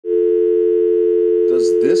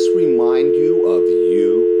this remind you of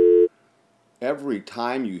you? Every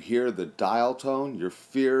time you hear the dial tone, your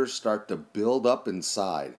fears start to build up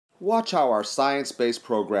inside. Watch how our science-based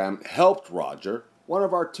program helped Roger, one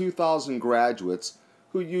of our 2000 graduates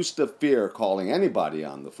who used to fear calling anybody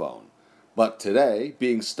on the phone. But today,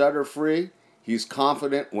 being stutter-free, he's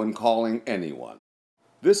confident when calling anyone.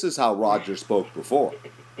 This is how Roger spoke before.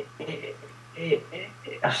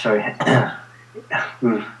 Sorry.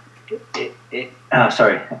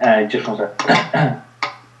 Sorry. Just one second.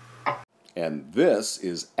 And this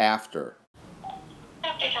is after.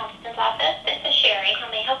 Dr. Johnston's office, this is Sherry. How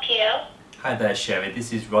may I help you? Hi there, Sherry.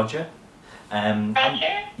 This is Roger.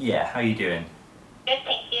 Roger? Yeah, how are you doing? Good,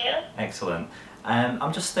 thank you. Excellent.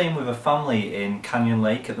 I'm just staying with a family in Canyon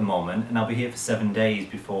Lake at the moment, and I'll be here for 7 days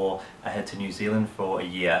before I head to New Zealand for a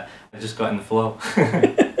year. I just got in the flow.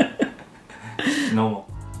 Normal.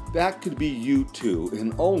 That could be you too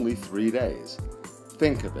in only 3 days.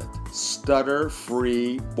 Think of it,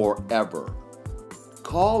 stutter-free forever.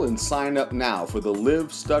 Call and sign up now for the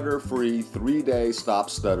Live Stutter-Free 3-Day Stop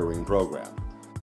Stuttering program.